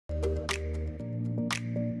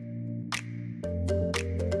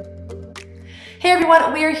Hey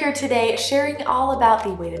everyone, we are here today sharing all about the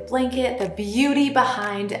weighted blanket, the beauty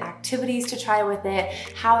behind activities to try with it,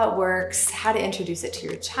 how it works, how to introduce it to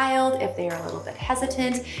your child if they are a little bit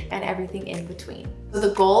hesitant, and everything in between. So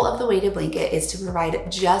the goal of the weighted blanket is to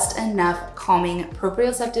provide just enough calming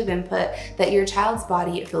proprioceptive input that your child's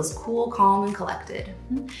body feels cool, calm, and collected.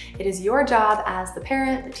 It is your job as the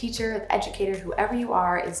parent, the teacher, the educator, whoever you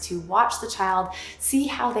are, is to watch the child, see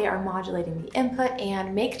how they are modulating the input,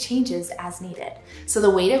 and make changes as needed. So the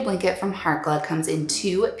weighted blanket from Harkla comes in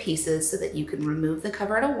 2 pieces so that you can remove the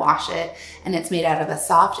cover to wash it, and it's made out of a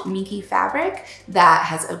soft, minky fabric that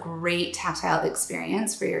has a great tactile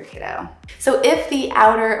experience for your kiddo. So if the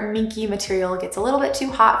outer minky material gets a little bit too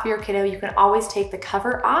hot for your kiddo, you can always take the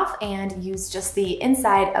cover off and use just the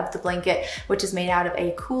inside of the blanket, which is made out of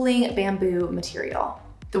a cooling bamboo material.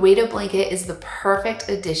 The weighted blanket is the perfect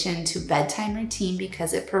addition to bedtime routine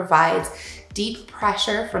because it provides deep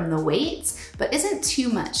pressure from the weights, but isn't too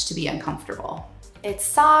much to be uncomfortable. It's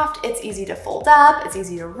soft, it's easy to fold up, it's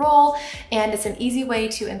easy to roll, and it's an easy way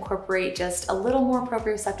to incorporate just a little more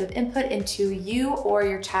proprioceptive input into you or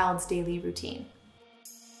your child's daily routine.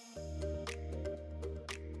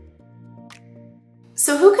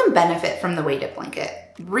 So who can benefit from the weighted blanket?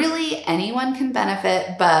 Really, anyone can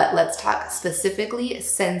benefit, but let's talk specifically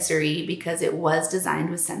sensory because it was designed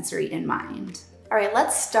with sensory in mind. All right,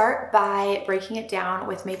 let's start by breaking it down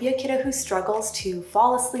with maybe a kiddo who struggles to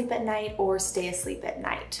fall asleep at night or stay asleep at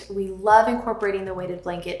night. We love incorporating the weighted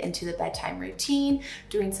blanket into the bedtime routine,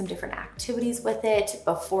 doing some different activities with it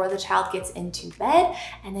before the child gets into bed,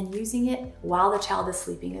 and then using it while the child is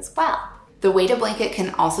sleeping as well. The weighted blanket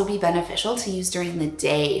can also be beneficial to use during the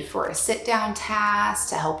day for a sit-down task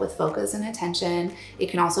to help with focus and attention. It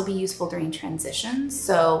can also be useful during transitions.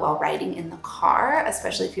 So while riding in the car,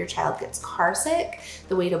 especially if your child gets car sick,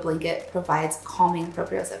 the weighted blanket provides calming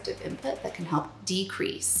proprioceptive input that can help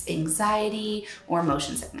decrease anxiety or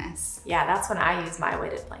motion sickness. Yeah, that's when I use my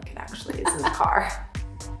weighted blanket actually, is in the car.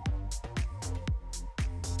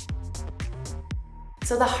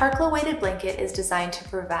 So the Harkla weighted blanket is designed to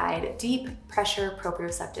provide deep pressure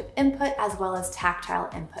proprioceptive input as well as tactile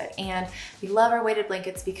input. And we love our weighted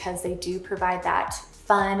blankets because they do provide that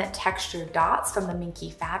fun textured dots from the minky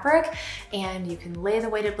fabric, and you can lay the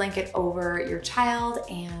weighted blanket over your child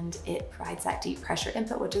and it provides that deep pressure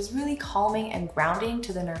input, which is really calming and grounding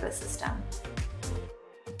to the nervous system.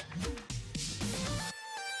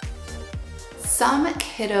 Some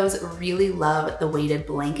kiddos really love the weighted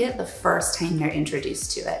blanket the first time they're introduced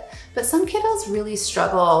to it, but some kiddos really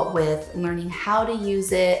struggle with learning how to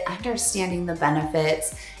use it, understanding the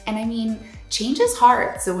benefits, and I mean, change is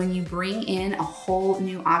hard. So when you bring in a whole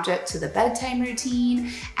new object to the bedtime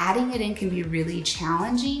routine, adding it in can be really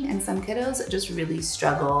challenging, and some kiddos just really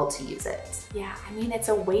struggle to use it. Yeah, I mean, it's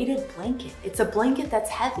a weighted blanket. It's a blanket that's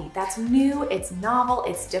heavy, that's new, it's novel,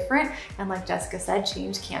 it's different, and like Jessica said,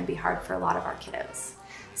 change can be hard for a lot of our kiddos.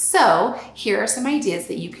 So here are some ideas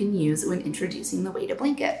that you can use when introducing the weighted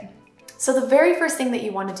blanket. So the very first thing that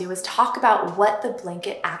you want to do is talk about what the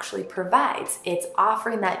blanket actually provides. It's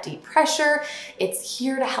offering that deep pressure, it's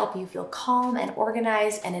here to help you feel calm and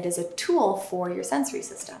organized, and it is a tool for your sensory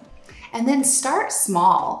system. And then start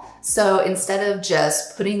small. So instead of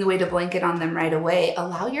just putting the weighted blanket on them right away,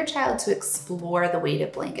 allow your child to explore the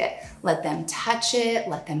weighted blanket. Let them touch it,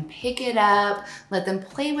 let them pick it up, let them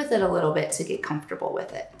play with it a little bit to get comfortable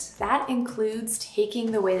with it. That includes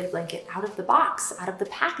taking the weighted blanket out of the box, out of the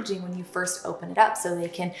packaging when you first open it up, so they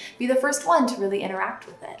can be the first one to really interact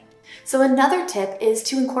with it. So another tip is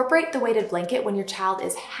to incorporate the weighted blanket when your child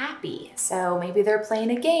is happy. So maybe they're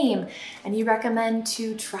playing a game and you recommend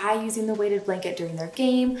to try using the weighted blanket during their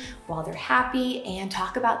game while they're happy, and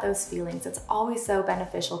talk about those feelings. It's always so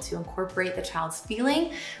beneficial to incorporate the child's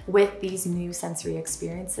feeling with these new sensory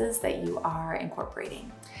experiences that you are incorporating.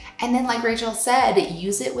 And then like Rachel said,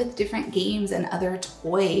 use it with different games and other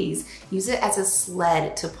toys. Use it as a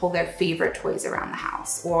sled to pull their favorite toys around the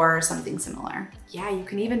house or something similar. Yeah, you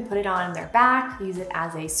can even put it on their back, use it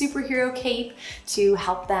as a superhero cape to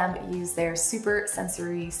help them use their super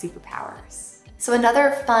sensory superpowers. So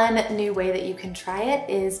another fun new way that you can try it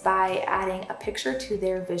is by adding a picture to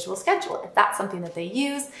their visual schedule. If that's something that they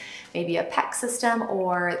use, maybe a PEC system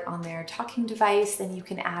or on their talking device, then you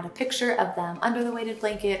can add a picture of them under the weighted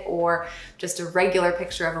blanket or just a regular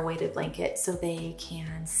picture of a weighted blanket so they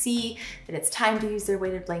can see that it's time to use their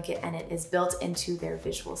weighted blanket and it is built into their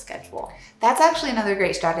visual schedule. That's actually another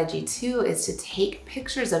great strategy too, is to take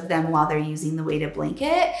pictures of them while they're using the weighted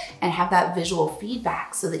blanket and have that visual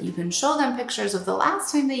feedback so that you can show them pictures of the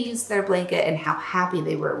last time they used their blanket and how happy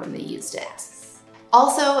they were when they used it.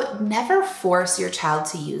 Also, never force your child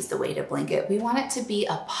to use the weighted blanket. We want it to be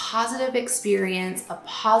a positive experience, a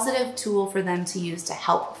positive tool for them to use to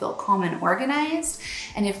help feel calm and organized.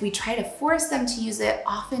 And if we try to force them to use it,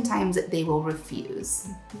 oftentimes they will refuse.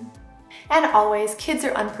 And always, kids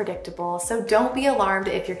are unpredictable, so don't be alarmed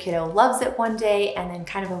if your kiddo loves it one day and then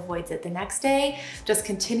kind of avoids it the next day. Just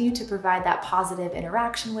continue to provide that positive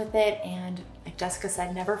interaction with it, and like Jessica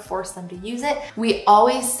said, never force them to use it. We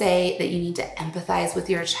always say that you need to empathize with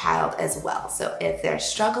your child as well. So if they're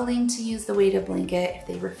struggling to use the weighted blanket, if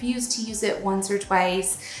they refuse to use it once or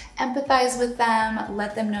twice, empathize with them,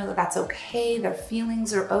 let them know that that's okay, their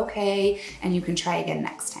feelings are okay, and you can try again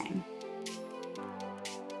next time.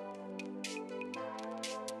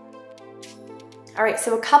 All right,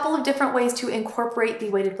 so a couple of different ways to incorporate the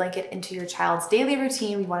weighted blanket into your child's daily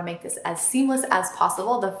routine. We want to make this as seamless as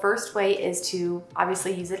possible. The first way is to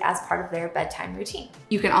obviously use it as part of their bedtime routine.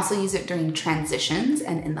 You can also use it during transitions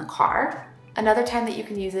and in the car. Another time that you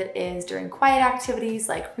can use it is during quiet activities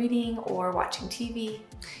like reading or watching TV.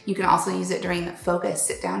 You can also use it during focused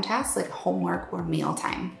sit-down tasks like homework or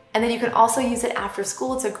mealtime. And then you can also use it after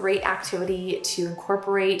school. It's a great activity to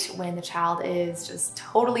incorporate when the child is just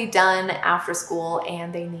totally done after school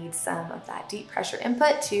and they need some of that deep pressure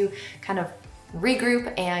input to kind of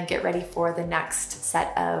regroup and get ready for the next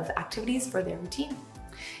set of activities for their routine.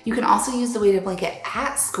 You can also use the weighted blanket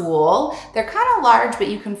at school. They're kind of large, but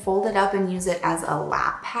you can fold it up and use it as a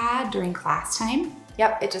lap pad during class time.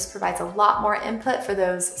 Yep, it just provides a lot more input for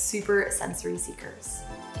those super sensory seekers.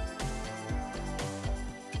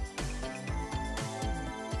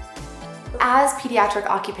 As pediatric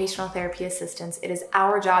occupational therapy assistants, it is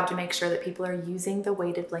our job to make sure that people are using the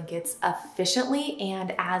weighted blankets efficiently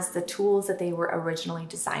and as the tools that they were originally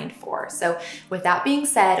designed for. So with that being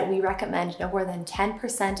said, we recommend no more than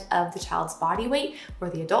 10% of the child's body weight or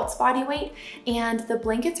the adult's body weight, and the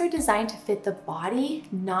blankets are designed to fit the body,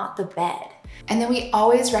 not the bed. And then we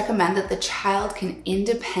always recommend that the child can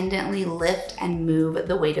independently lift and move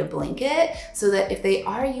the weighted blanket so that if they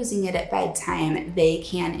are using it at bedtime, they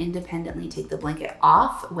can independently take the blanket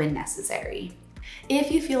off when necessary.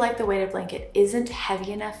 If you feel like the weighted blanket isn't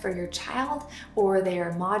heavy enough for your child, or they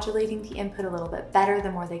are modulating the input a little bit better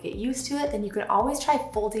the more they get used to it, then you can always try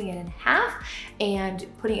folding it in half and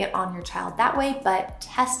putting it on your child that way, but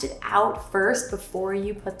test it out first before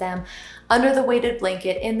you put them under the weighted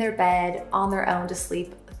blanket in their bed on their own to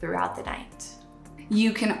sleep throughout the night.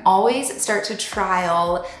 You can always start to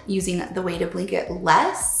trial using the weighted blanket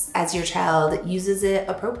less as your child uses it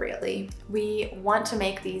appropriately. We want to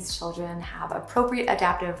make these children have appropriate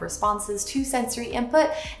adaptive responses to sensory input,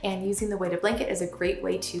 and using the weighted blanket is a great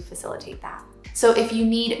way to facilitate that. So if you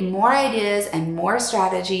need more ideas and more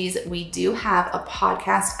strategies, we do have a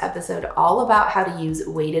podcast episode all about how to use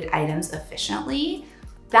weighted items efficiently.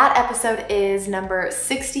 That episode is number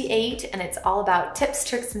 68, and it's all about tips,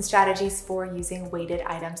 tricks, and strategies for using weighted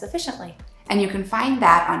items efficiently. And you can find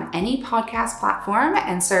that on any podcast platform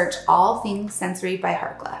and search All Things Sensory by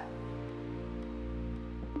Harkla.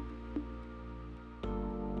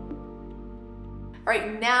 All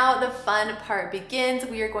right, now the fun part begins.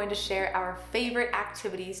 We are going to share our favorite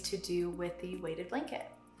activities to do with the weighted blanket.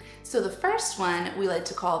 So the first one we like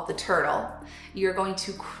to call the turtle. You're going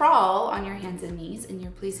to crawl on your hands and knees, and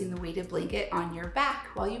you're placing the weighted blanket on your back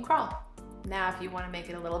while you crawl. Now, if you want to make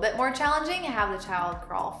it a little bit more challenging, have the child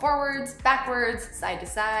crawl forwards, backwards, side to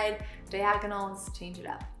side, diagonals, change it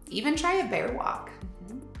up. Even try a bear walk.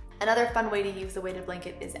 Another fun way to use the weighted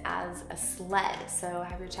blanket is as a sled. So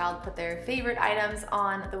have your child put their favorite items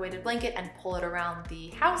on the weighted blanket and pull it around the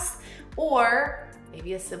house, or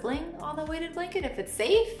maybe a sibling on the weighted blanket if it's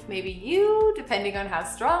safe, maybe you, depending on how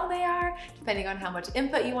strong they are, depending on how much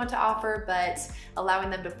input you want to offer, but allowing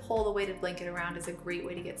them to pull the weighted blanket around is a great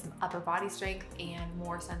way to get some upper body strength and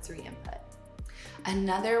more sensory input.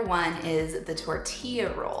 Another one is the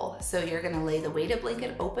tortilla roll. So you're gonna lay the weighted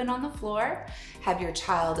blanket open on the floor, have your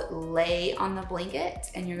child lay on the blanket,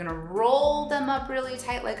 and you're gonna roll them up really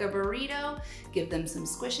tight like a burrito, give them some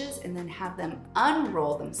squishes, and then have them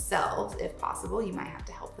unroll themselves if possible. You might have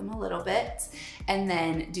to help them a little bit, and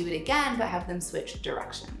then do it again, but have them switch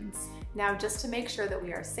directions. Now, just to make sure that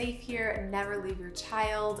we are safe here, never leave your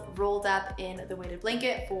child rolled up in the weighted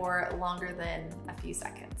blanket for longer than a few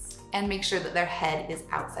seconds. And make sure that their head is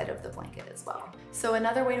outside of the blanket as well. So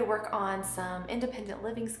another way to work on some independent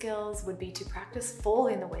living skills would be to practice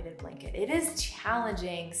folding the weighted blanket. It is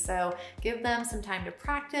challenging, so give them some time to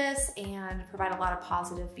practice and provide a lot of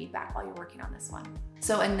positive feedback while you're working on this one.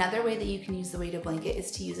 So another way that you can use the weighted blanket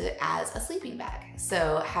is to use it as a sleeping bag.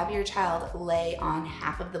 So have your child lay on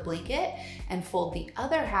half of the blanket blanket and fold the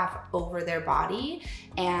other half over their body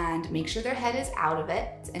and make sure their head is out of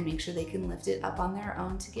it and make sure they can lift it up on their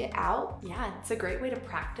own to get out. Yeah, it's a great way to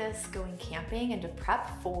practice going camping and to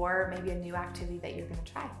prep for maybe a new activity that you're gonna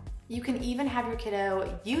try. You can even have your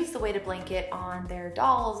kiddo use the weighted blanket on their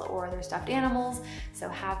dolls or their stuffed animals. So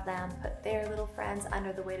have them put their little friends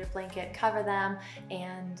under the weighted blanket, cover them,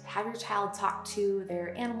 and have your child talk to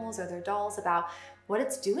their animals or their dolls about what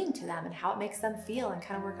it's doing to them and how it makes them feel, and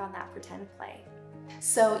kind of work on that pretend play.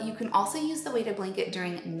 So you can also use the weighted blanket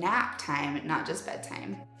during nap time, not just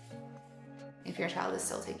bedtime. If your child is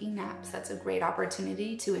still taking naps, that's a great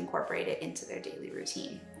opportunity to incorporate it into their daily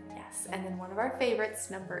routine. Yes, and then one of our favorites,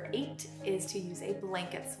 number 8, is to use a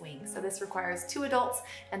blanket swing. So this requires 2 adults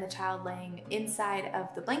and the child laying inside of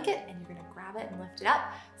the blanket, and you're gonna grab it and lift it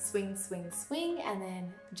up, swing, swing, swing, and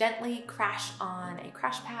then gently crash on a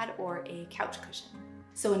crash pad or a couch cushion.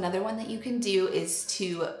 So another one that you can do is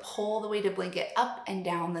to pull the weighted blanket up and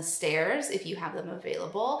down the stairs if you have them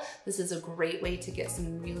available. This is a great way to get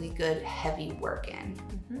some really good heavy work in.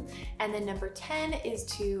 And then number 10 is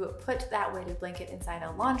to put that weighted blanket inside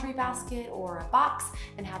a laundry basket or a box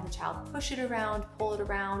and have the child push it around, pull it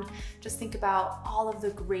around. Just think about all of the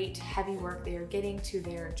great heavy work they are getting to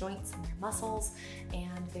their joints and their muscles,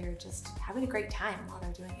 and they're just having a great time while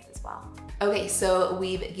they're doing it as well. Okay, so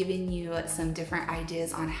we've given you some different ideas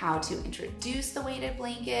on how to introduce the weighted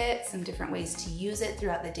blanket, some different ways to use it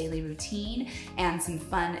throughout the daily routine, and some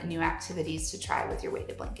fun new activities to try with your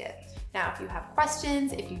weighted blanket. Now, if you have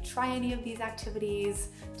questions, if you try any of these activities,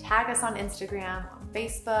 tag us on Instagram, on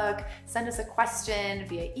Facebook, send us a question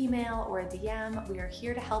via email or a DM. We are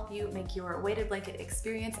here to help you make your weighted blanket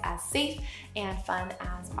experience as safe and fun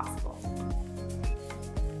as possible.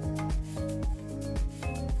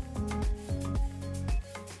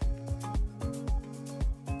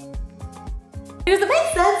 Does it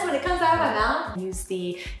make sense when it comes out of my mouth? Use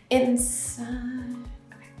the inside.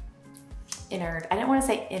 Innard. I didn't want to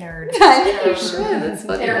say innard. I think you should. That's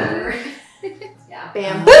funny. Yeah.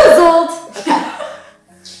 Bamboozled. Okay.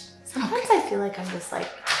 Sometimes I feel like I'm just like.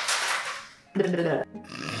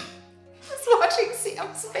 Just watching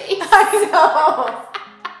Sam's face. I know.